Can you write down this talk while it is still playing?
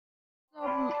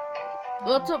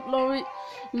What's up, Lordy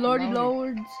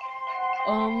Lords?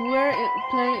 We're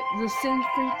playing the Sims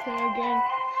Freeplay again.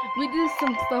 We did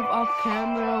some stuff off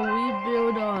camera. We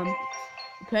built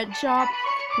pet shop.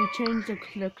 We changed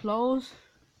the clothes.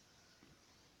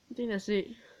 I think that's it.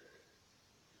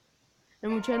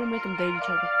 And we're trying to make them date each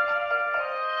other.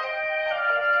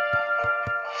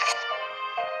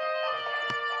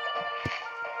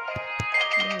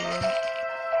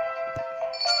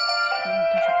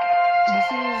 This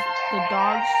is the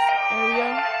dogs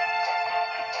area.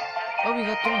 Oh, we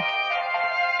got three.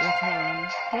 We got three.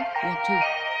 Huh? We got two.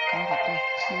 I got three.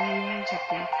 Yeah, we got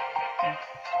three.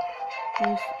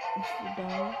 This the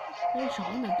dog. Hey,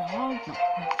 Sean, the dog. No.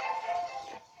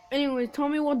 Anyway, tell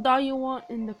me what dog you want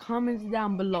in the comments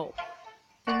down below.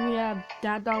 Then we have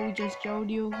that dog we just showed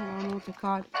you. I don't know what it's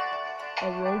called.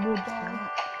 A robo dog.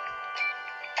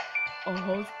 A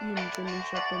husky and German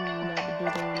shepherd and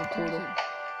Labradoodle and a poodle.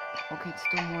 Okay, it's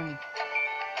still morning.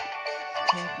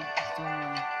 Technically, it's still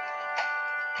morning.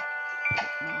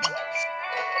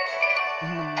 In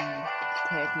the morning. It's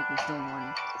technically still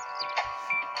morning.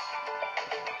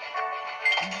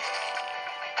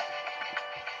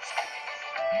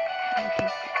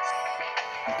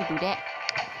 You could do that.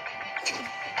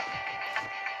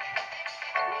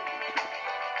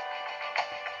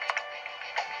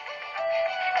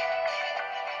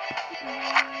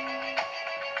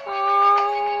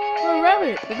 Oh, a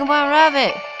rabbit! We can buy a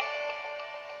rabbit!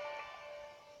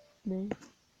 No.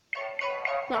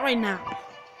 Not right now.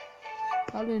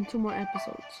 Probably in 2 more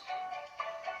episodes.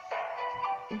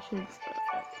 I should.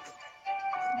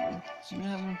 So you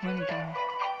have enough money to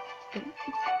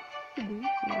Do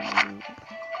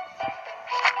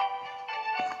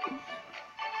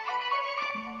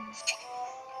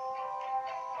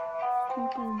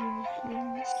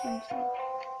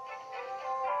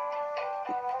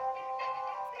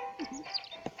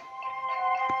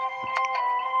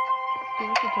you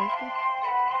like a toaster?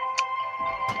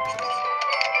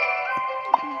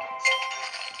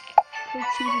 Put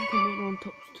cheese and tomato on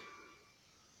toast.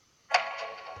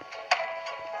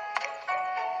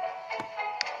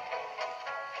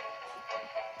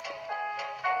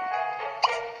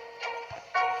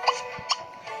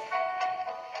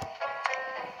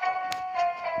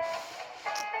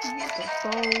 The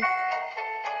stove.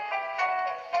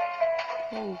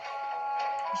 Toast.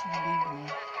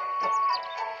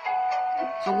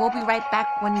 So we'll be right back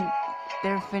when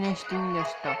they're finished doing their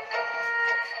stuff.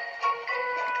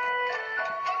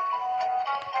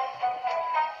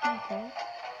 Okay.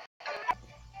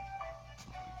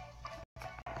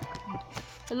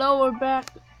 Hello, we're back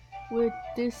with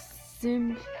this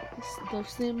Sim. The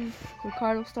Sim.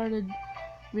 Ricardo started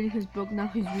reading his book. Now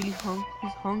he's really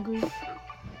he's hungry.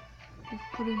 Let's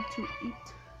put him to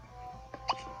eat.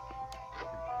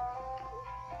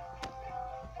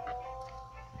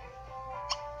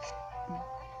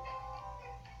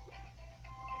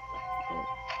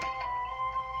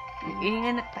 You're eating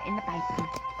in the pipe.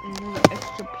 And there's an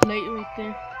extra plate right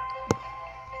there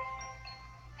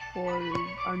for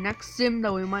our next sim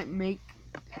that we might make.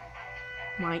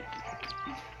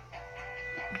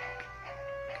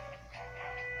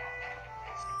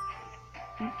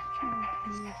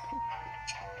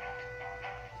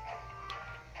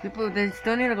 People, they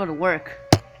still need to go to work.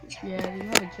 Yeah, they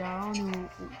have a job. I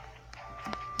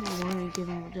don't want to give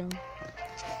them a job.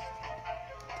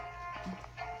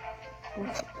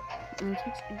 And it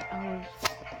takes 8 hours.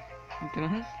 It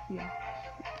does? Yeah.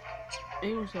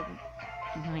 8 or 7.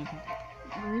 9.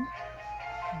 9?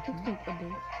 It takes like a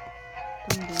day.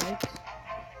 Turn the lights.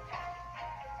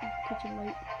 Kitchen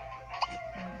light.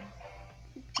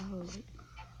 Our light.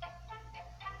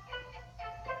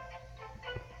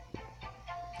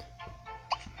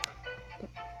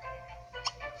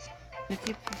 Let's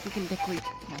see if we can decorate.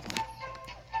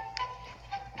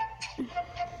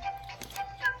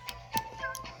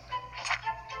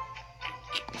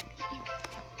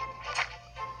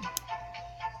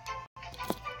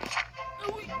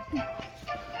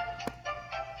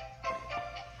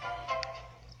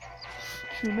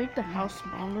 Should we make the house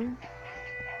smaller?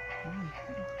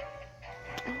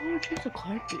 Oh, just a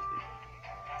carpet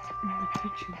in the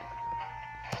kitchen.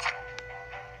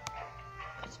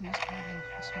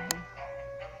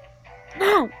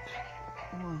 No!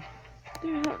 Oh.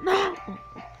 No!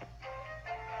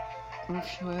 Wanna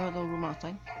show you the room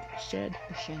outside? Shed.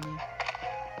 The shed, yeah.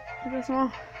 Look at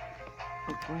small.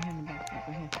 Look, right here in the back,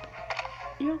 over here.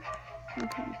 Yeah.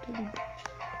 Look at the teddy bears.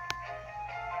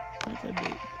 That's a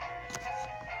big.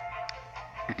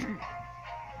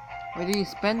 Whether you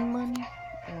spend money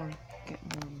or get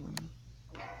more money.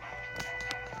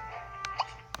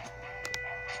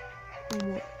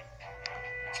 What?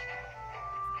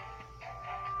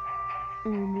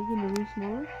 And we're making the room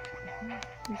smaller?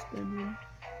 This bedroom.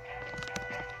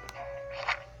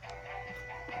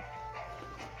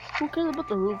 Who cares about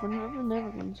the roof? We're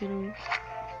never considering.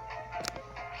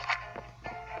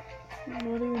 Not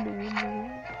even the window.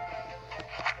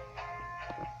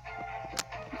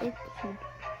 Excellent.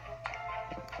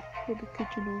 Put the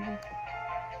kitchen over.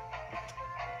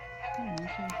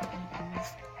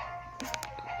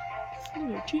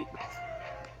 They're cheap.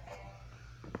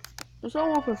 It's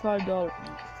all one for $5.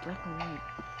 Definitely.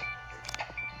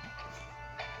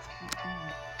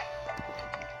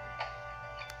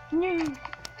 Yeah.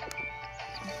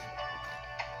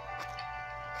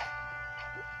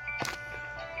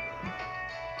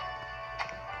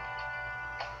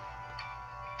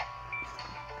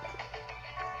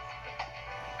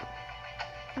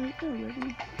 Right there,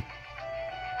 ready?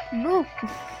 No.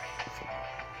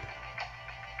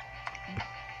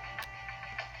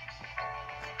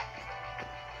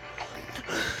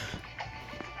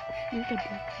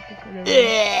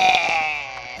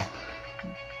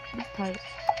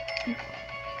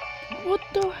 What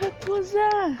the heck was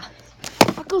that?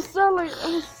 I could sell it. I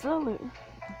could sell it. You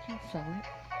can't sell it.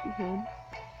 You can.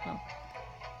 Oh.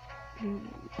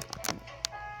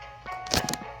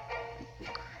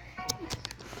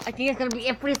 I think it's gonna be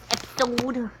it for this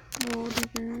episode. No, they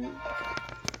can't.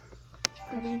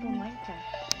 I don't like that.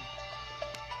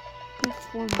 This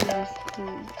formula is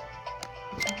cool.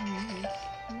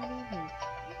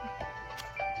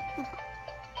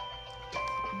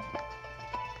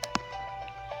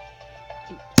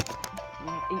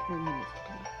 Yeah, 8 more minutes.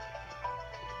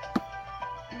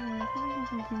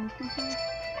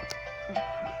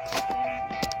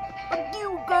 You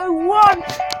go one.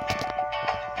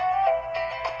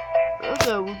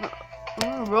 Okay,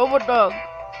 robot dog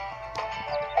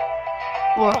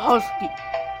or husky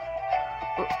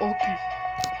or okie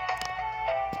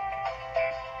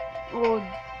or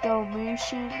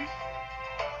Dalmatian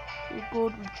or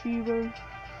gold retriever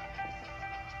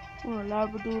or a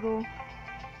labradoodle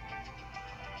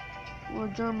or a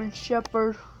German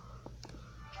shepherd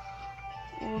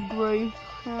or a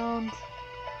greyhound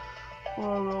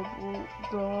or a robot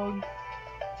dog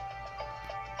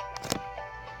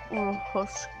or a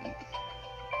husky.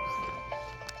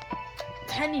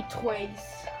 Tiny toys.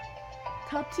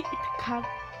 Tell T to comment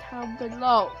down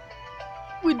below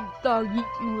which dog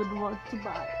you would want to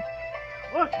buy,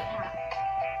 or cat,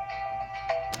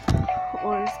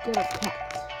 or let's get a cat.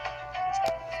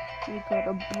 We got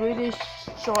a British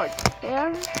short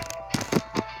hair.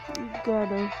 We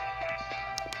got a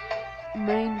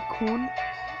Maine Coon.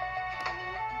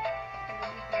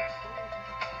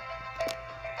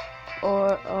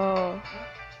 Or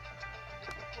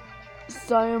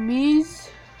Siamese,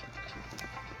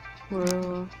 or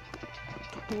a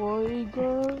toy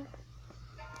girl,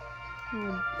 or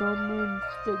a Dunman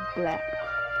Stick Black,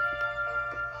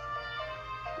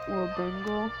 or a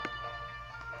Bengal,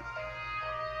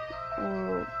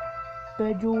 or a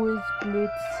Bedouin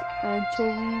Blitz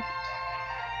Anchovy,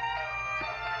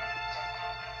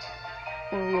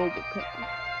 or a Robopet.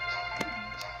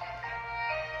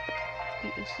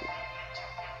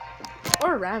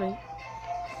 Or a rabbit.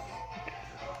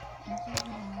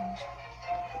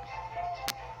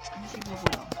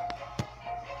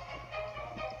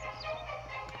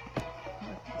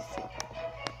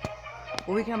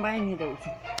 Well, we can't buy any of those.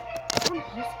 Let me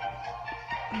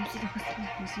see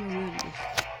how weird it is.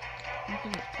 Look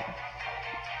at it.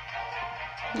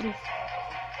 What is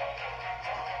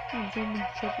a German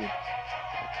Shepherd?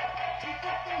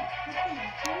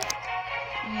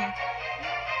 Yeah.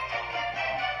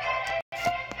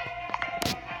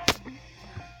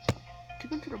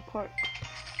 Take him to the park.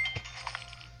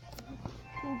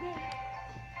 Okay.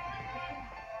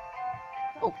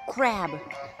 Oh, crab.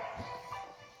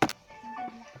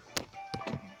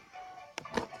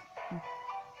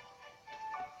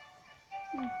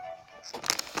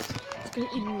 It's gonna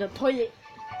eat in the toilet.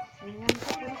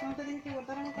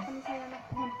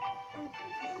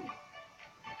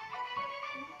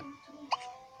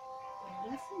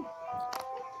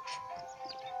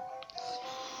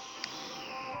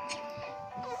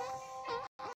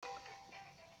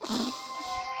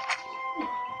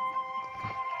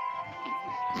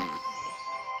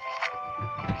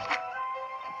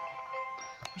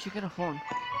 We should get a phone.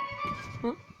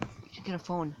 Huh? We should get a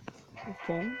phone. A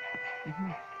phone?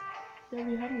 Yeah,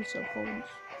 we have no cell phones.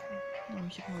 No, we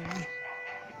should go like this.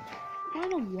 Why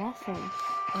a waffle?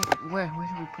 Where? Where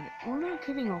should we put it? We're not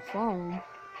getting a phone.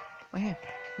 Right here.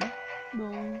 Yeah?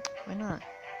 No. Why not?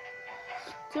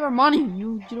 It's our money.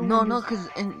 You don't No, want no, cause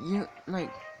you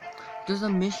like, there's a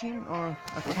mission or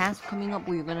a task coming up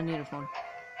where you're gonna need a phone.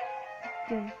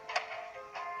 thing.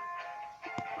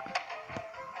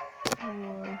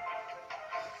 Or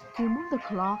can you move the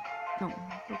clock? No.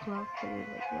 The clock that is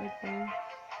like right there.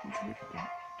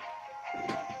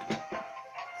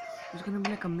 There's gonna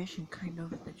be like a mission kind of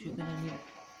that you're gonna need.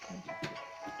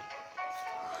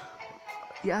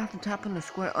 You have to tap on the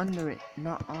square under it,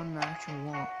 not on the actual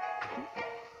wall.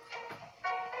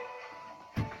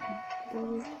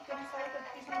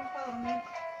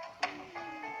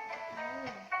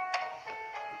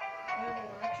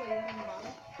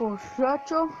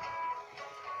 Borracho.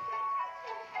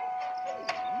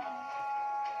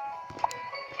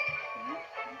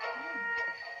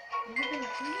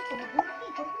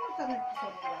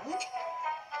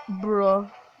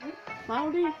 Bruh.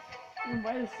 Mauri,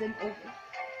 invite him over.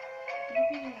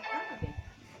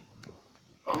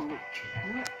 Oh.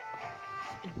 What?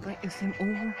 Invite him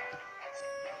over?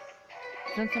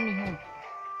 Send somebody home.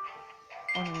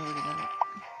 Oh no, we already done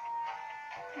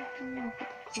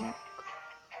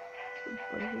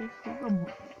it.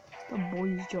 The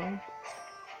boy's job.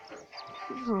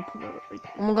 I'm just gonna put that right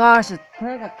there. Oh my gosh, it's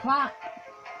per the clock.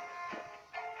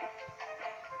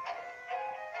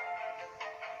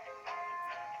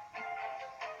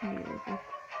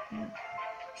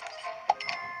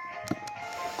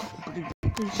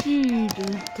 She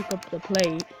just took up the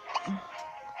plate.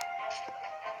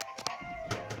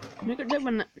 Make her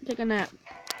take a nap.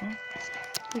 Huh?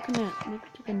 Take a nap. Make her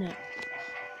take a nap.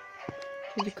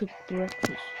 She had to cook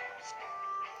breakfast.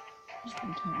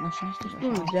 No, she needs to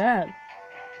Look at that.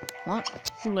 What?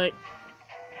 Like.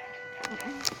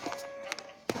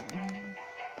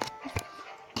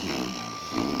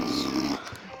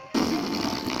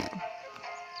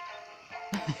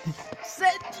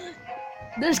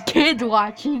 There's kids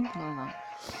watching. No, no.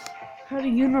 How do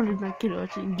you know there's not kids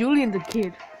watching? Julian's a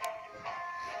kid.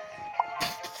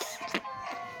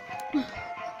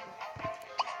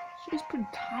 She's pretty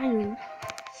tired.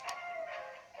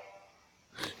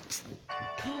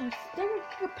 Gosh, that was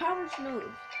the power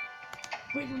snooze.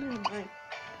 Wait, never mind.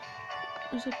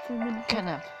 It's like 4 minutes. Cat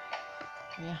nap.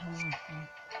 Yeah, how long?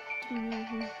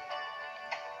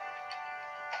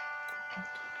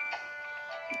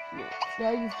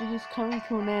 Guys, this is coming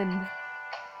to an end.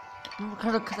 No,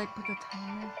 because I put the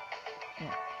timer.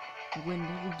 Yeah. When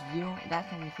they reach 0,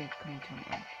 that's when we say it's coming to an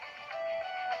end.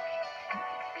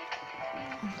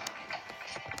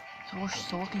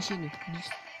 So what can she do? Can you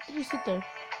Just sit there.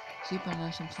 sleep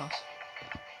and some sauce?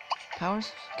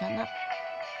 Powers? Cat nap?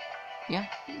 Yeah?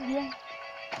 Yeah.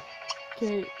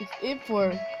 Okay, it's it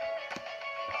for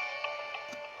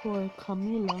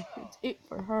Camila. It's it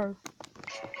for her.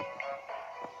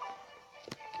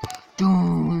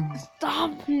 Dude.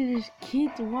 Stop it! There's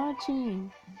kids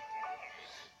watching.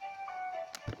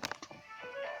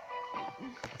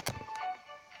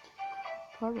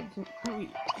 Hurry.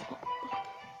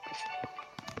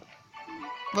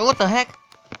 But what the heck?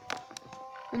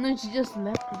 And then she just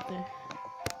left it there.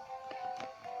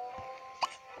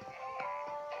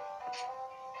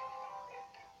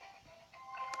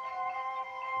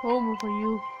 Home for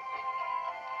you.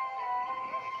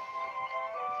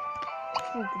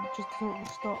 Oh, but it just doesn't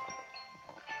stop.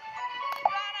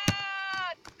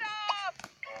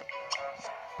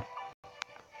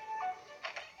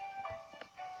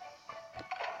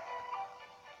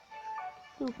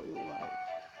 Do it for your wife.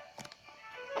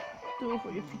 Do it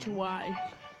for your future wife.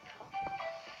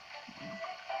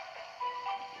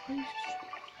 He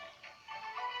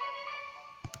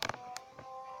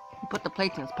put the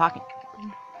plates in his pocket.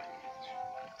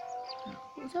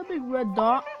 What's that big red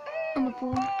dot on the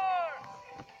phone?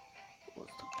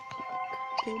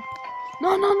 Okay.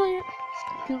 No, not yet.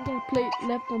 There's got a plate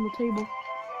left on the table.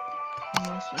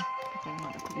 Yes, sir. They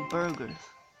want to cook burgers.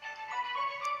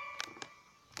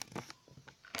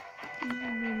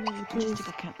 Just take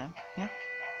a cat nap, yeah?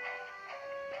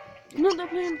 No, they're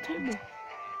playing on the table.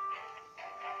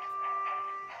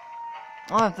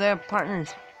 Oh, if they're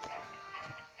partners.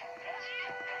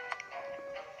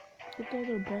 Get the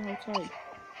other bed outside.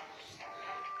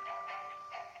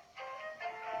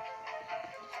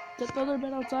 Get the other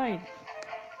bed outside.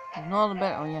 There's no other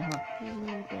bed. Oh, yeah, huh? There's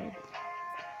another bed.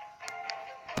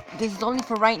 This is only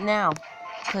for right now,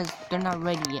 because they're not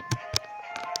ready yet.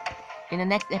 In the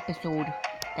next episode,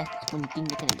 that's when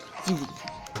things are gonna be serious.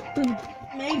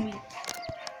 Maybe.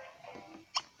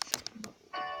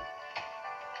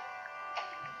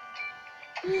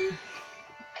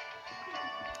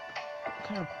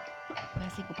 Come on,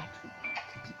 let's say goodbye.